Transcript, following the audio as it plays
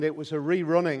It was a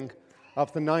rerunning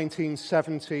of the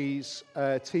 1970s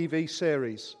TV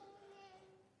series.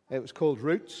 It was called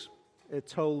Roots. It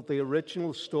told the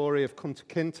original story of Kunta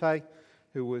Kinte,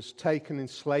 who was taken in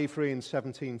slavery in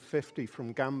 1750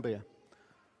 from Gambia.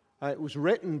 It was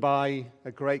written by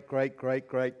a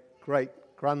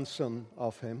great-great-great-great-great-grandson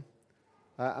of him,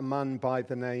 a man by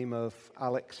the name of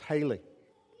Alex Haley.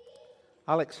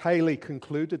 Alex Haley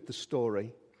concluded the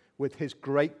story with his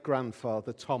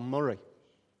great-grandfather, Tom Murray.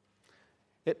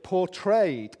 It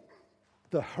portrayed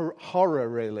the horror,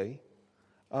 really,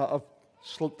 of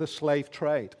the slave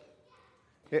trade.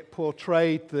 It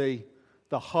portrayed the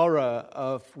horror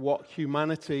of what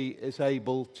humanity is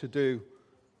able to do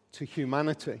to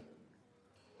humanity.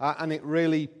 And it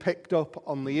really picked up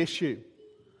on the issue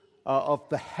of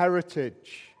the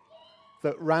heritage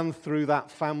that ran through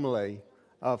that family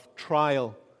of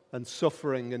trial and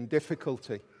suffering and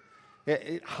difficulty.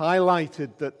 It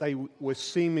highlighted that they were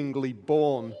seemingly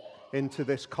born into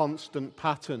this constant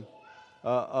pattern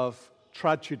of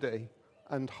tragedy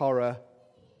and horror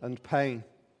and pain.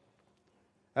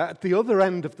 At the other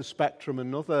end of the spectrum,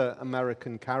 another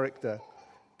American character,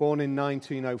 born in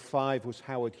 1905, was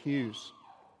Howard Hughes.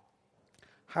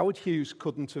 Howard Hughes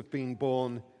couldn't have been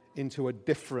born into a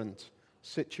different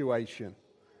situation.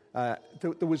 There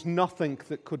was nothing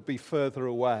that could be further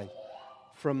away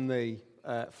from the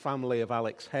family of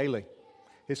Alex Haley.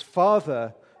 His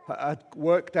father had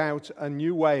worked out a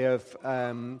new way of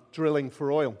drilling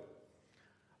for oil,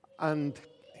 and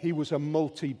he was a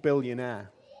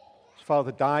multi-billionaire. His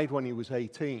father died when he was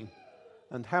 18,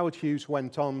 and Howard Hughes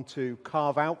went on to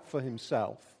carve out for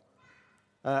himself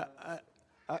a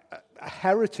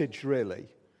heritage, really,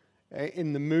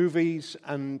 in the movies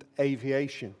and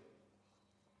aviation.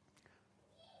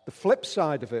 The flip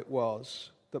side of it was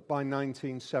that by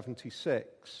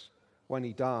 1976, when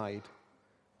he died,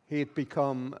 he had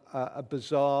become a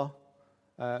bizarre,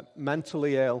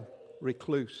 mentally ill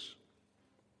recluse.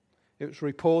 It was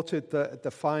reported that at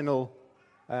the final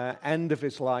end of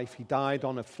his life, he died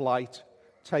on a flight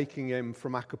taking him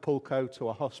from Acapulco to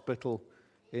a hospital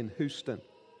in Houston.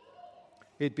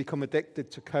 He'd become addicted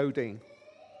to codeine,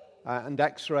 and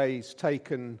x-rays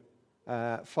taken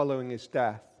following his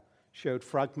death showed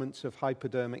fragments of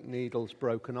hypodermic needles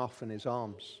broken off in his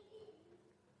arms.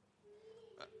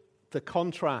 The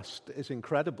contrast is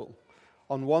incredible.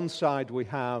 On one side, we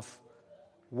have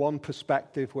one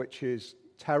perspective which is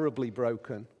terribly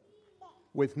broken,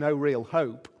 with no real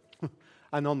hope.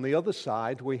 And on the other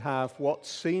side, we have what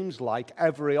seems like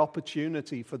every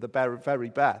opportunity for the very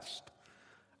best.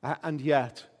 And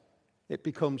yet, it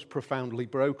becomes profoundly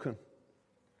broken.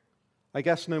 I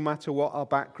guess no matter what our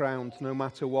background, no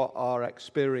matter what our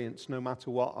experience, no matter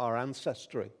what our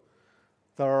ancestry,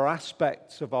 there are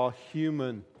aspects of our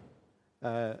human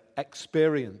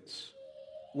experience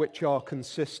which are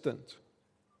consistent.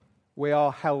 We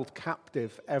are held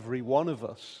captive, every one of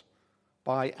us,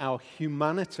 by our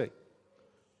humanity,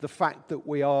 the fact that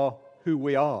we are who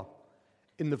we are.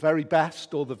 In the very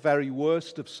best or the very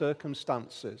worst of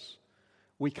circumstances,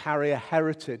 we carry a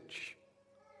heritage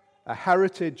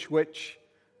which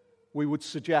we would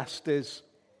suggest is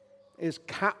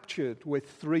captured with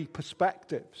three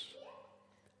perspectives: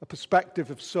 a perspective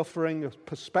of suffering, a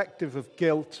perspective of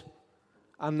guilt,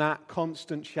 and that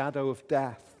constant shadow of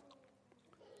death.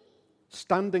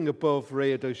 Standing above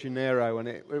Rio de Janeiro, and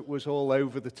it was all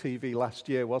over the TV last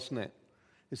year, wasn't it,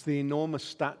 is the enormous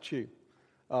statue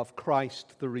of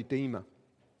Christ the Redeemer.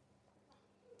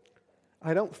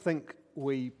 I don't think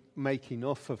we make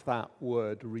enough of that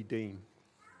word, redeem,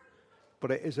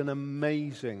 but it is an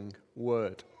amazing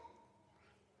word.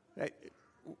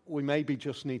 We maybe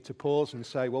just need to pause and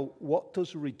say, well, what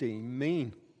does redeem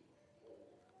mean?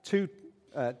 Two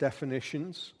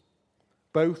definitions,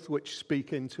 both which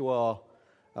speak into our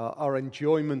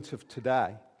enjoyment of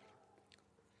today.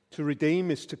 To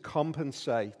redeem is to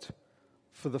compensate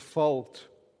for the faults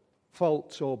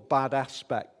or bad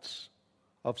aspects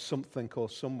of something or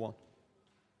someone.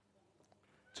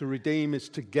 To redeem is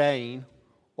to gain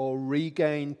or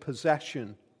regain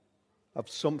possession of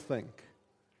something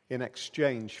in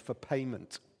exchange for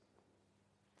payment.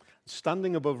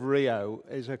 Standing above Rio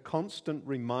is a constant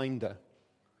reminder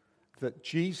that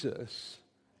Jesus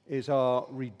is our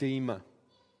Redeemer.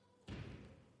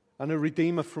 And a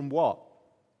Redeemer from what?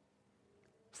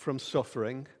 From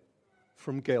suffering,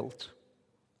 from guilt,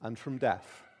 and from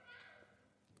death.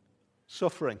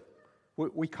 Suffering.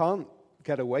 We can't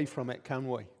get away from it, can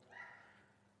we?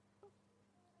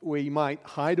 We might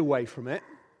hide away from it,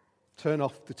 turn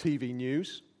off the TV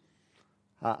news.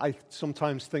 I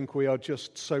sometimes think we are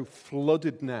just so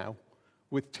flooded now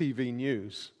with TV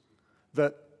news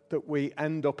that that we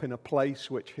end up in a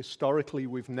place which historically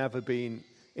we've never been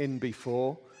in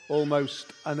before,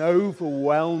 almost an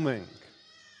overwhelming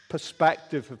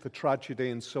perspective of the tragedy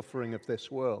and suffering of this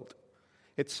world.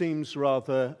 It seems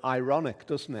rather ironic,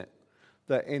 doesn't it,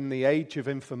 that in the age of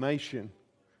information,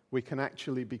 we can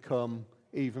actually become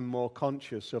even more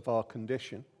conscious of our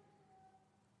condition.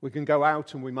 We can go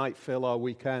out and we might fill our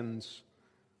weekends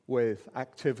with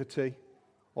activity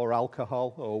or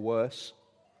alcohol or worse.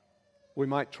 We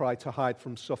might try to hide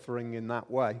from suffering in that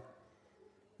way.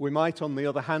 We might, on the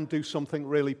other hand, do something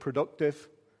really productive.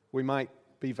 We might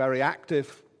be very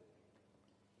active.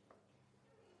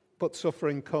 But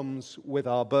suffering comes with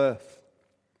our birth.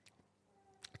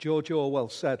 George Orwell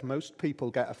said most people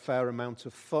get a fair amount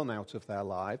of fun out of their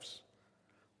lives,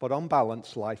 but on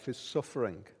balance, life is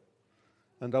suffering.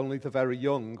 And only the very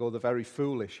young or the very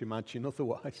foolish imagine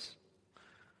otherwise.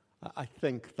 I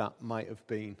think that might have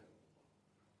been,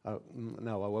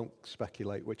 no, I won't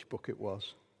speculate which book it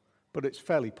was, but it's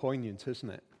fairly poignant, isn't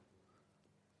it?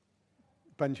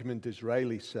 Benjamin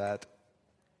Disraeli said,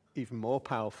 even more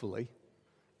powerfully,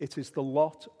 it is the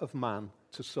lot of man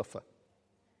to suffer.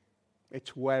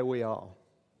 It's where we are.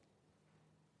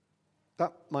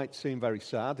 That might seem very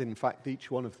sad. In fact, each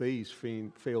one of these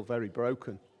feel very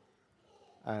broken.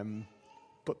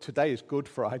 But today is Good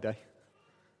Friday.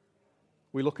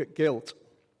 We look at guilt.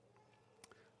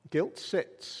 Guilt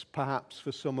sits, perhaps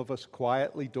for some of us,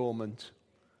 quietly dormant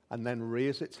and then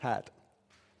rears its head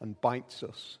and bites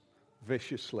us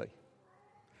viciously.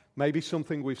 Maybe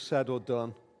something we've said or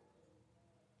done.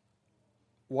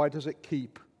 Why does it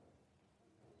keep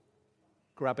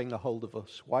grabbing a hold of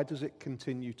us? Why does it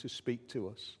continue to speak to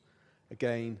us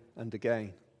again and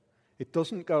again? It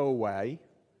doesn't go away,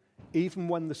 even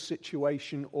when the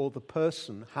situation or the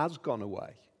person has gone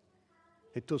away.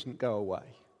 It doesn't go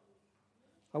away.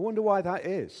 I wonder why that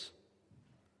is.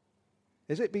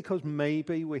 Is it because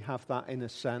maybe we have that inner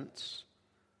sense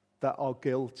that our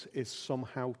guilt is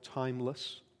somehow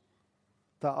timeless?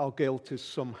 That our guilt is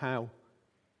somehow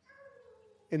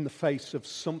in the face of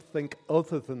something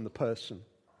other than the person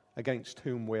against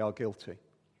whom we are guilty?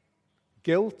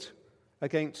 Guilt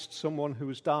against someone who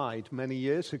has died many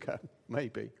years ago,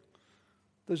 maybe.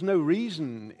 There's no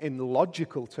reason in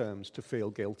logical terms to feel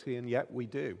guilty, and yet we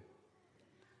do.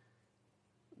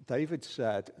 David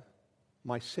said,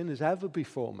 "My sin is ever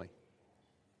before me."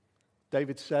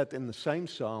 David said in the same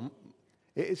psalm,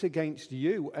 "It is against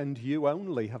you and you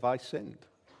only have I sinned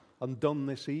and done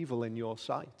this evil in your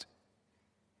sight."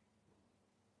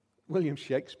 William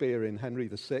Shakespeare in Henry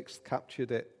VI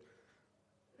captured it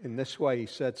in this way. He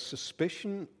said,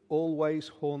 "Suspicion always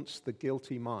haunts the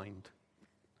guilty mind.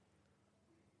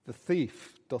 The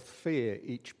thief doth fear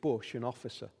each bush and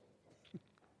officer."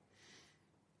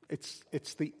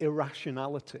 It's the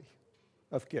irrationality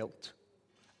of guilt,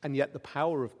 and yet the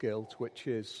power of guilt, which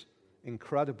is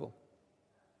incredible.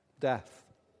 Death.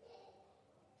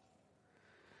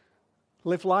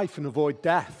 Live life and avoid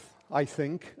death, I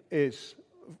think, is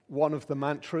one of the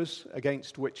mantras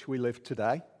against which we live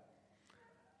today.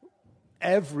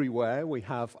 Everywhere we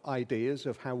have ideas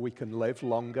of how we can live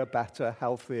longer, better,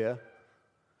 healthier.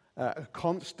 A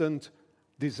constant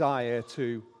desire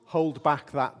to hold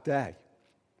back that day.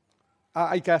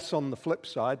 I guess on the flip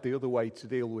side, the other way to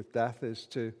deal with death is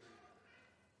to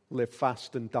live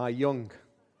fast and die young.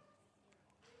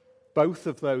 Both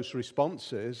of those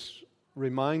responses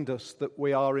remind us that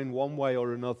we are in one way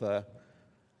or another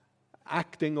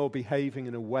acting or behaving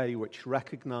in a way which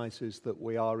recognizes that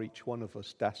we are, each one of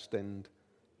us, destined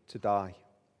to die.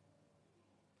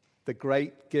 The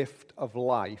great gift of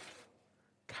life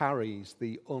carries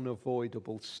the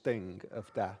unavoidable sting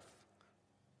of death.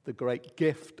 The great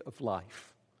gift of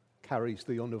life carries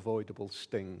the unavoidable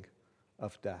sting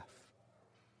of death.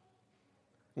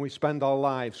 And we spend our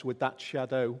lives with that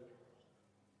shadow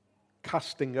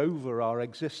casting over our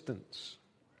existence.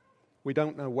 We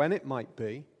don't know when it might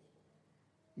be,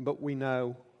 but we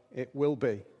know it will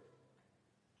be.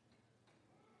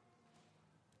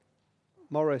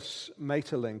 Maurice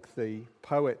Maeterlinck, the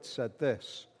poet, said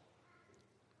this: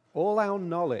 "All our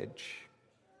knowledge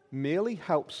merely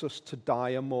helps us to die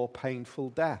a more painful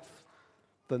death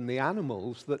than the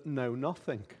animals that know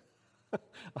nothing."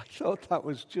 I thought that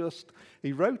was just,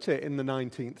 he wrote it in the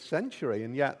 19th century,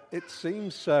 and yet it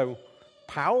seems so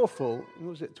powerful.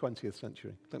 Was it 20th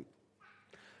century?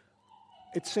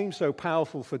 It seems so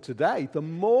powerful for today. The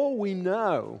more we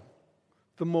know,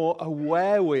 the more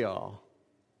aware we are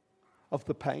of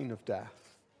the pain of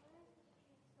death.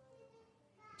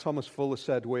 Thomas Fuller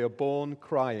said, "We are born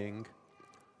crying,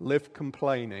 live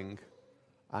complaining,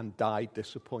 and die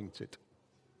disappointed."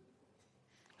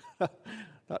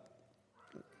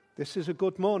 This is a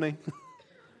good morning.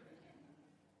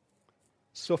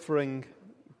 Suffering,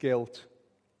 guilt,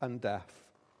 and death.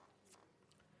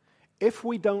 If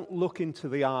we don't look into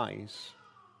the eyes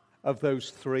of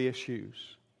those three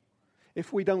issues,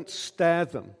 if we don't stare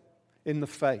them in the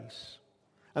face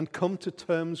and come to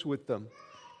terms with them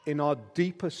in our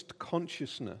deepest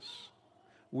consciousness,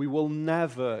 we will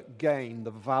never gain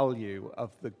the value of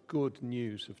the good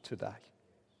news of today.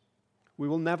 We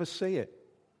will never see it.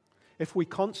 If we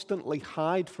constantly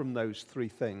hide from those three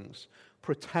things,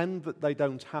 pretend that they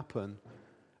don't happen,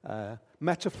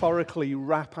 metaphorically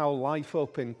wrap our life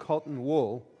up in cotton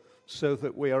wool so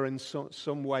that we are in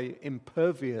some way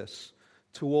impervious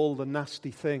to all the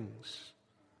nasty things,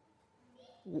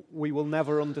 we will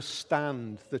never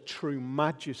understand the true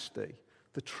majesty,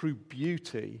 the true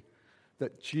beauty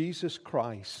that Jesus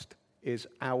Christ is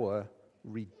our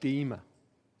Redeemer.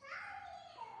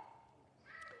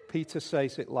 Peter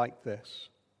says it like this: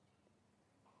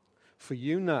 "For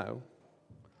you know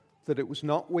that it was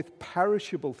not with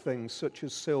perishable things such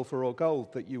as silver or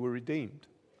gold that you were redeemed."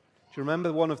 Do you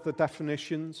remember one of the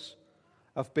definitions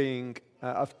of being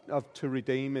to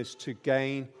redeem is to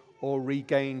gain or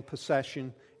regain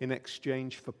possession in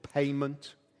exchange for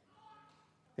payment?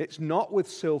 It's not with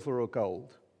silver or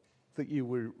gold that you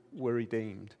were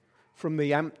redeemed from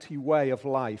the empty way of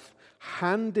life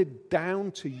handed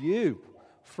down to you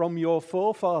from your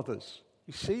forefathers.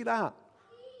 You see that?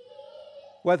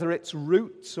 Whether it's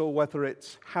Roots or whether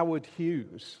it's Howard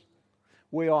Hughes,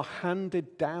 we are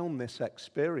handed down this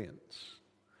experience.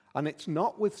 And it's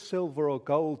not with silver or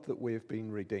gold that we have been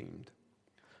redeemed,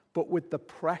 but with the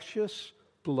precious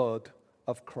blood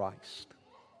of Christ,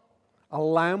 a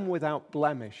lamb without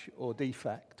blemish or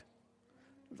defect.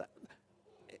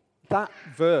 That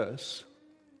verse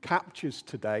captures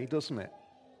today, doesn't it?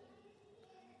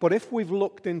 But if we've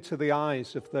looked into the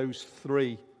eyes of those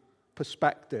three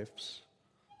perspectives,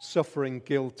 suffering,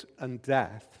 guilt, and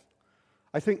death,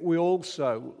 I think we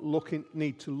also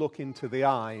need to look into the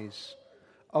eyes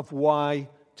of why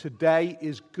today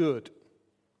is good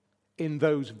in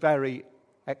those very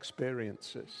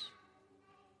experiences.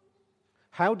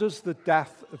 How does the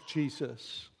death of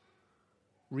Jesus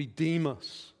redeem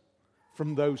us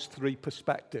from those three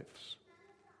perspectives?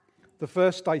 The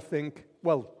first, I think,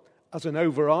 as an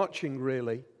overarching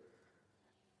really,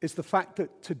 is the fact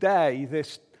that today,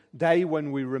 this day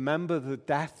when we remember the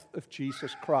death of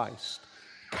Jesus Christ,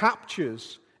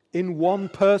 captures in one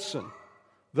person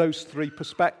those three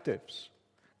perspectives,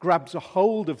 grabs a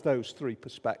hold of those three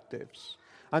perspectives,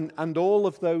 and all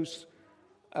of those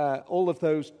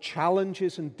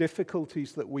challenges and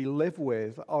difficulties that we live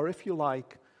with are, if you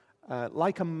like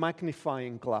a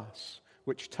magnifying glass,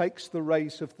 which takes the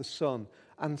rays of the sun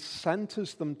and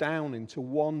centers them down into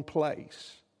one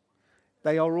place.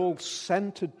 They are all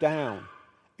centered down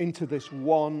into this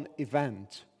one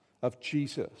event of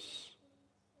Jesus.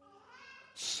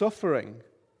 Suffering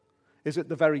is at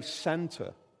the very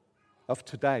center of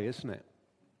today, isn't it?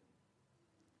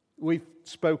 We've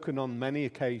spoken on many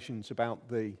occasions about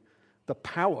the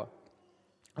power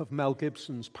of Mel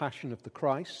Gibson's Passion of the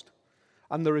Christ,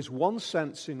 and there is one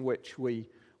sense in which we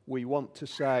want to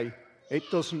say it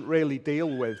doesn't really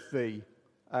deal with the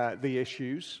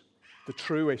issues, the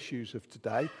true issues of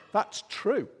today. That's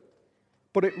true,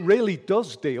 but it really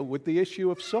does deal with the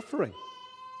issue of suffering.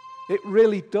 It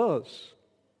really does.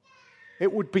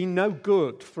 It would be no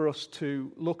good for us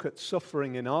to look at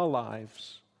suffering in our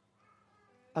lives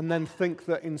and then think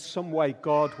that in some way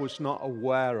God was not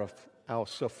aware of our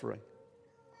suffering.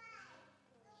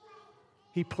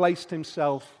 He placed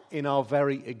himself in our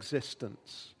very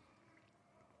existence.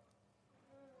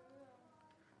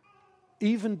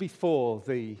 Even before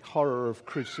the horror of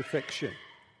crucifixion,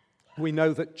 we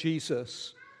know that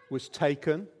Jesus was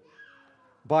taken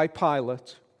by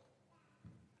Pilate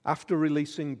after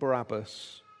releasing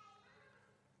Barabbas,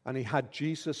 and he had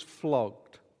Jesus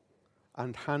flogged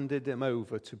and handed him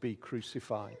over to be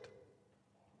crucified.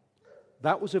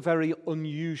 That was a very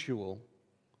unusual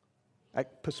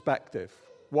perspective.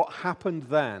 What happened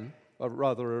then, or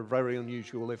rather a very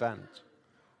unusual event.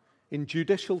 In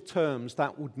judicial terms,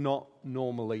 that would not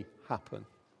normally happen.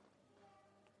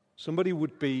 Somebody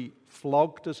would be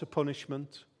flogged as a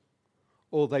punishment,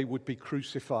 or they would be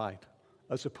crucified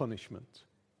as a punishment.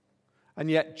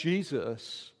 And yet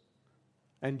Jesus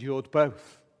endured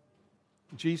both.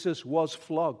 Jesus was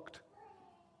flogged.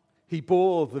 He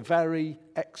bore the very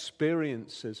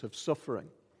experiences of suffering.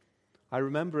 I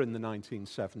remember in the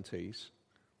 1970s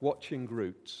watching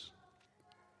Roots,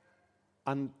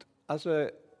 and as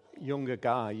a younger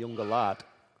lad,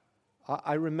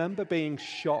 I remember being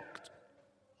shocked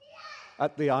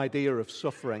at the idea of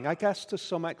suffering. I guess to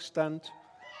some extent,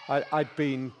 I'd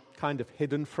been kind of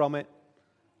hidden from it.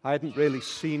 I hadn't really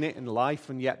seen it in life,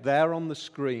 and yet there on the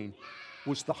screen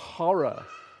was the horror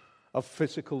of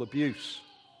physical abuse.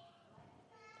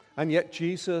 And yet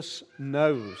Jesus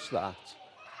knows that.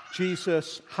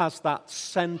 Jesus has that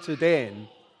centered in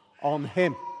on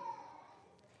him.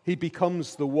 He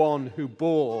becomes the one who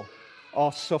bore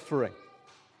our suffering.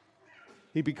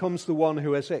 He becomes the one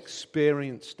who has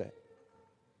experienced it.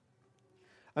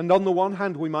 And on the one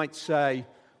hand, we might say,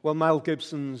 well, Mel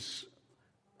Gibson's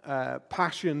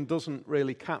passion doesn't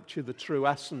really capture the true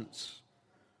essence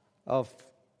of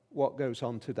what goes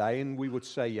on today. And we would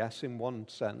say yes, in one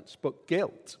sense. But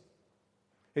guilt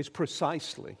is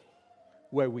precisely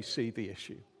where we see the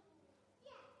issue.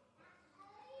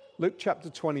 Luke chapter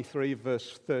 23,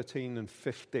 verse 13 and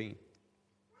 15.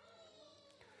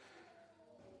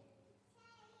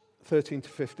 13 to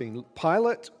 15.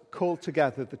 Pilate called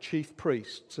together the chief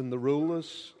priests and the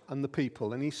rulers and the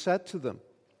people, and he said to them,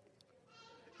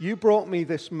 "You brought me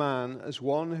this man as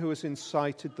one who has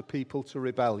incited the people to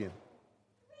rebellion.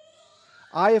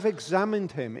 I have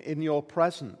examined him in your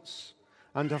presence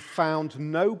and have found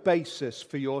no basis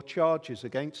for your charges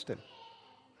against him.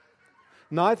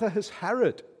 Neither has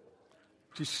Herod."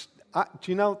 Do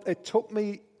you know, it took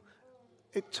me,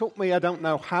 I don't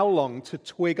know how long to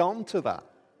twig onto that.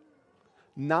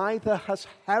 Neither has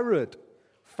Herod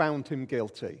found him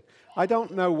guilty. I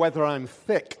don't know whether I'm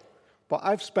thick, but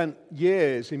I've spent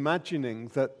years imagining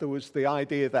that there was the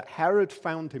idea that Herod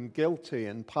found him guilty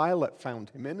and Pilate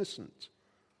found him innocent.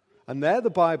 And there the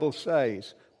Bible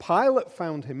says, Pilate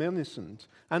found him innocent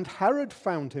and Herod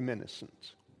found him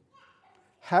innocent.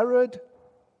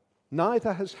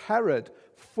 Neither has Herod,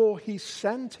 for he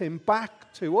sent him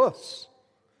back to us.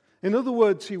 In other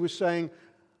words, he was saying,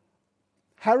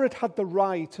 Herod had the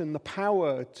right and the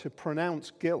power to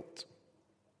pronounce guilt,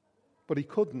 but he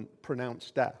couldn't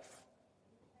pronounce death.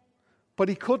 But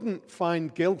he couldn't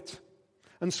find guilt,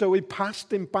 and so he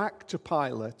passed him back to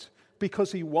Pilate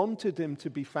because he wanted him to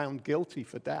be found guilty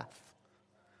for death.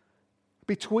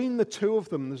 Between the two of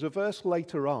them, there's a verse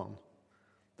later on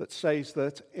that says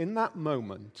that in that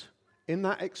moment, in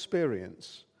that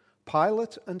experience,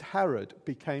 Pilate and Herod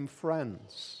became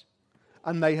friends.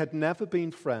 And they had never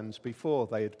been friends before.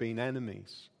 They had been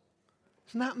enemies.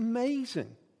 Isn't that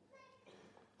amazing?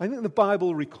 I think the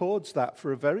Bible records that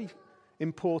for a very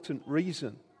important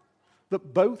reason.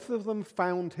 That both of them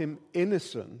found him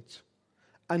innocent,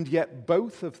 and yet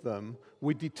both of them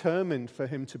were determined for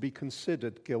him to be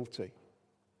considered guilty.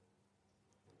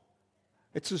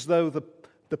 It's as though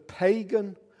the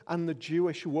pagan and the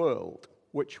Jewish world,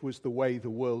 which was the way the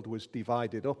world was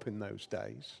divided up in those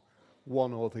days,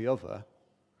 one or the other,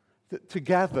 that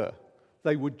together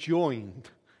they were joined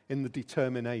in the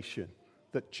determination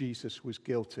that Jesus was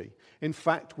guilty. In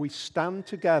fact, we stand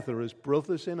together as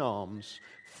brothers in arms,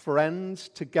 friends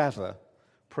together,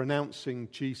 pronouncing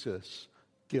Jesus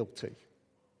guilty.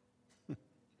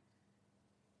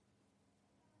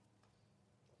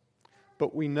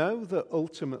 But we know that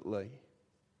ultimately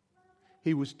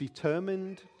he was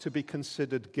determined to be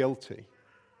considered guilty,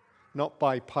 not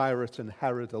by Pilate and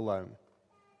Herod alone,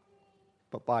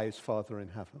 but by his Father in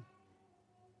heaven.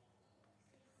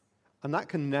 And that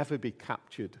can never be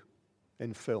captured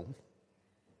in film.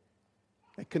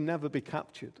 It can never be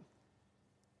captured.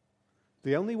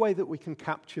 The only way that we can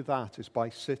capture that is by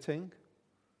sitting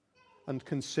and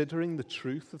considering the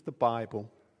truth of the Bible,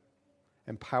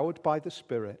 empowered by the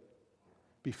Spirit,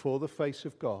 before the face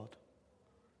of God,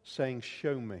 saying,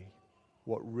 "Show me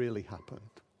what really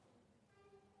happened."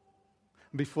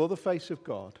 And before the face of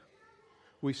God,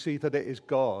 we see that it is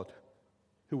God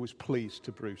who was pleased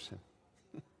to bruise him.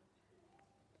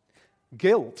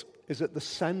 Guilt is at the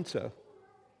center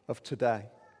of today.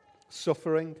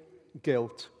 Suffering,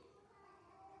 guilt,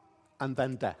 and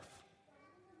then death.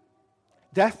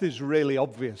 Death is really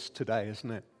obvious today,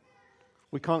 isn't it?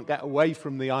 We can't get away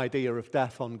from the idea of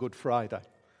death on Good Friday.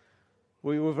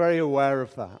 We were very aware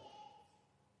of that.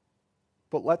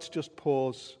 But let's just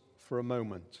pause for a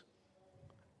moment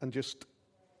and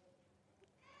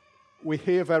we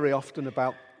hear very often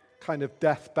about kind of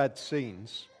deathbed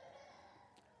scenes.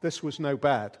 This was no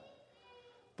bed,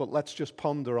 but let's just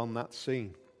ponder on that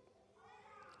scene.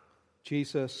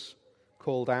 Jesus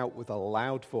called out with a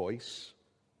loud voice,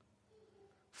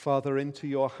 "Father, into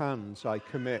your hands I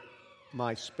commit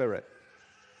my spirit."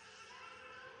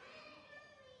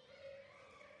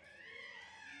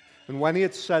 And when he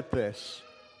had said this,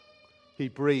 he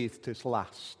breathed his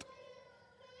last.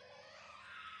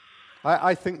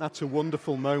 I think that's a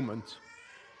wonderful moment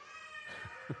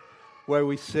where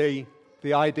we see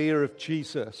the idea of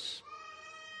Jesus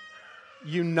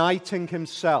uniting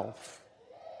himself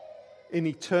in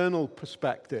eternal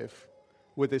perspective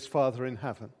with his Father in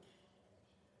heaven.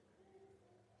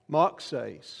 Mark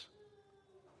says,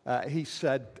 he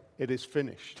said, it is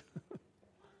finished.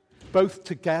 Both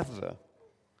together,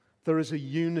 there is a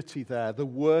unity there. The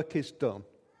work is done.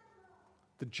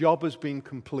 The job has been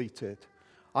completed.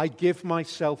 I give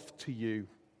myself to you.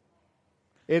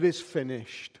 It is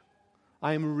finished.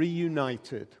 I am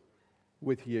reunited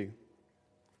with you.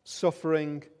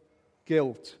 Suffering,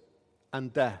 guilt,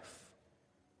 and death.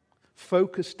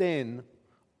 Focused in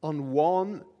on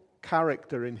one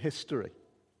character in history,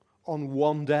 on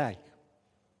one day.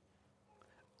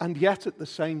 And yet at the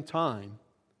same time,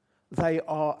 they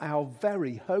are our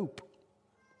very hope.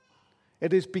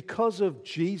 It is because of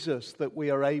Jesus that we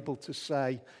are able to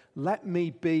say, let me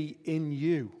be in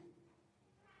you,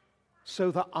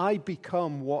 so that I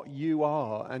become what you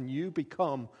are and you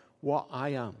become what I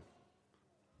am.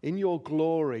 In your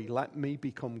glory, let me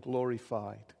become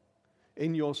glorified.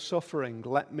 In your suffering,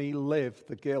 let me live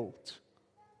the guilt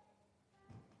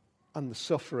and the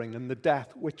suffering and the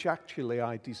death which actually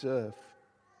I deserve.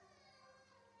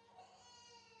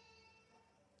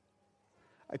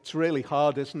 It's really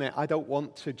hard, isn't it? I don't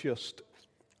want to just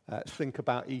think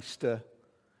about Easter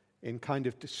in kind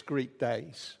of discrete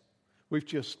days. We've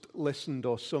just listened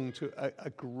or sung to a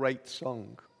great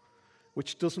song,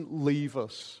 which doesn't leave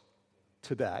us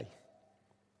today,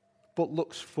 but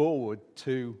looks forward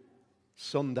to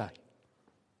Sunday.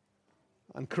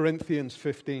 And Corinthians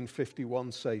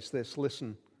 15:51 says this,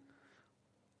 listen,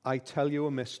 I tell you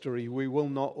a mystery, we will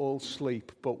not all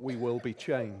sleep, but we will be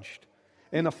changed.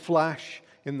 In a flash,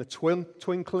 in the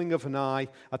twinkling of an eye,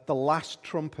 at the last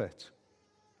trumpet.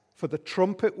 For the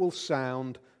trumpet will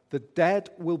sound, the dead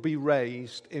will be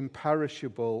raised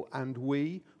imperishable, and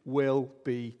we will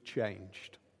be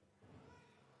changed.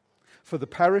 For the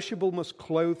perishable must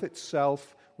clothe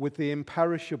itself with the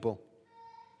imperishable.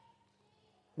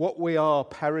 What we are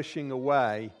perishing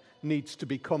away needs to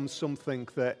become something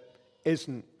that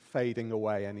isn't fading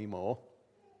away anymore.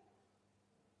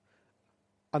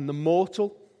 And the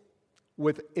mortal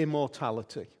with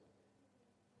immortality.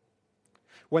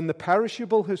 When the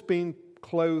perishable has been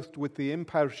clothed with the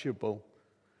imperishable,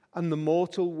 and the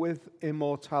mortal with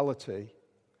immortality,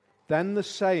 then the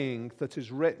saying that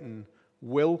is written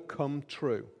will come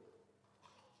true.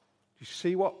 You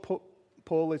see what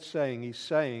Paul is saying? He's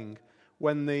saying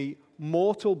when the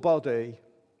mortal body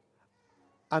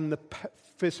and the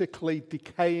physically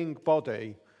decaying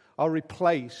body are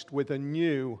replaced with a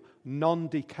new,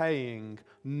 non-decaying,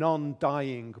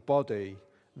 non-dying body,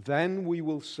 then we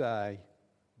will say,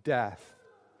 death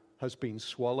has been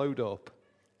swallowed up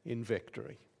in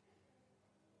victory.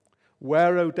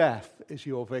 Where, O death, is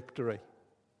your victory?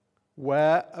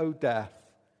 Where, O death,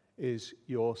 is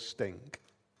your sting?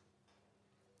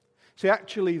 See,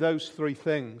 actually, those three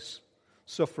things,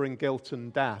 suffering, guilt,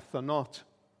 and death, are not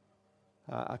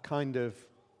a kind of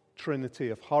trinity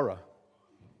of horror.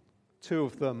 Two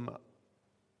of them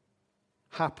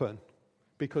happen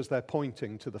because they're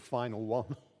pointing to the final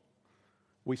one.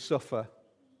 We suffer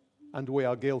and we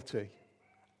are guilty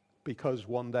because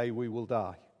one day we will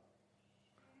die.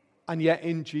 And yet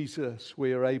in Jesus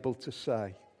we are able to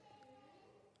say,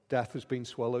 death has been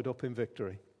swallowed up in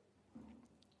victory.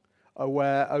 Oh,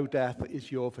 where, O death,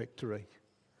 is your victory?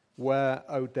 Where,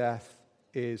 O death,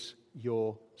 is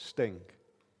your sting?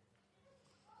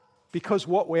 Because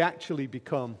what we actually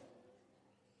become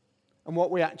and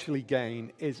what we actually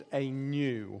gain is a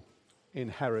new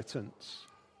inheritance.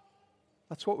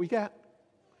 That's what we get.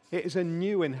 It is a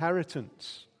new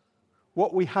inheritance.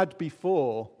 What we had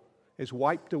before is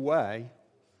wiped away,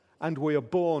 and we are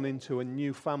born into a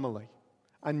new family,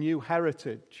 a new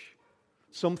heritage,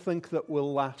 something that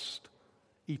will last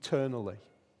eternally.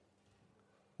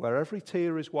 Where every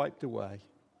tear is wiped away,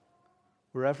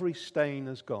 where every stain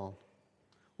has gone,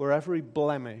 where every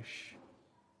blemish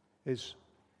is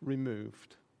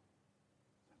removed,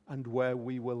 and where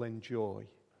we will enjoy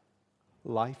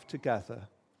life together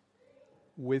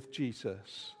with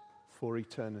Jesus for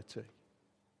eternity.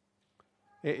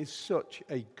 It is such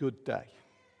a good day.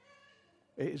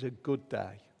 It is a good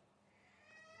day.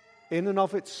 In and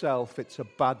of itself, it's a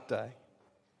bad day,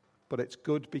 but it's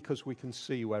good because we can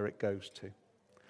see where it goes to.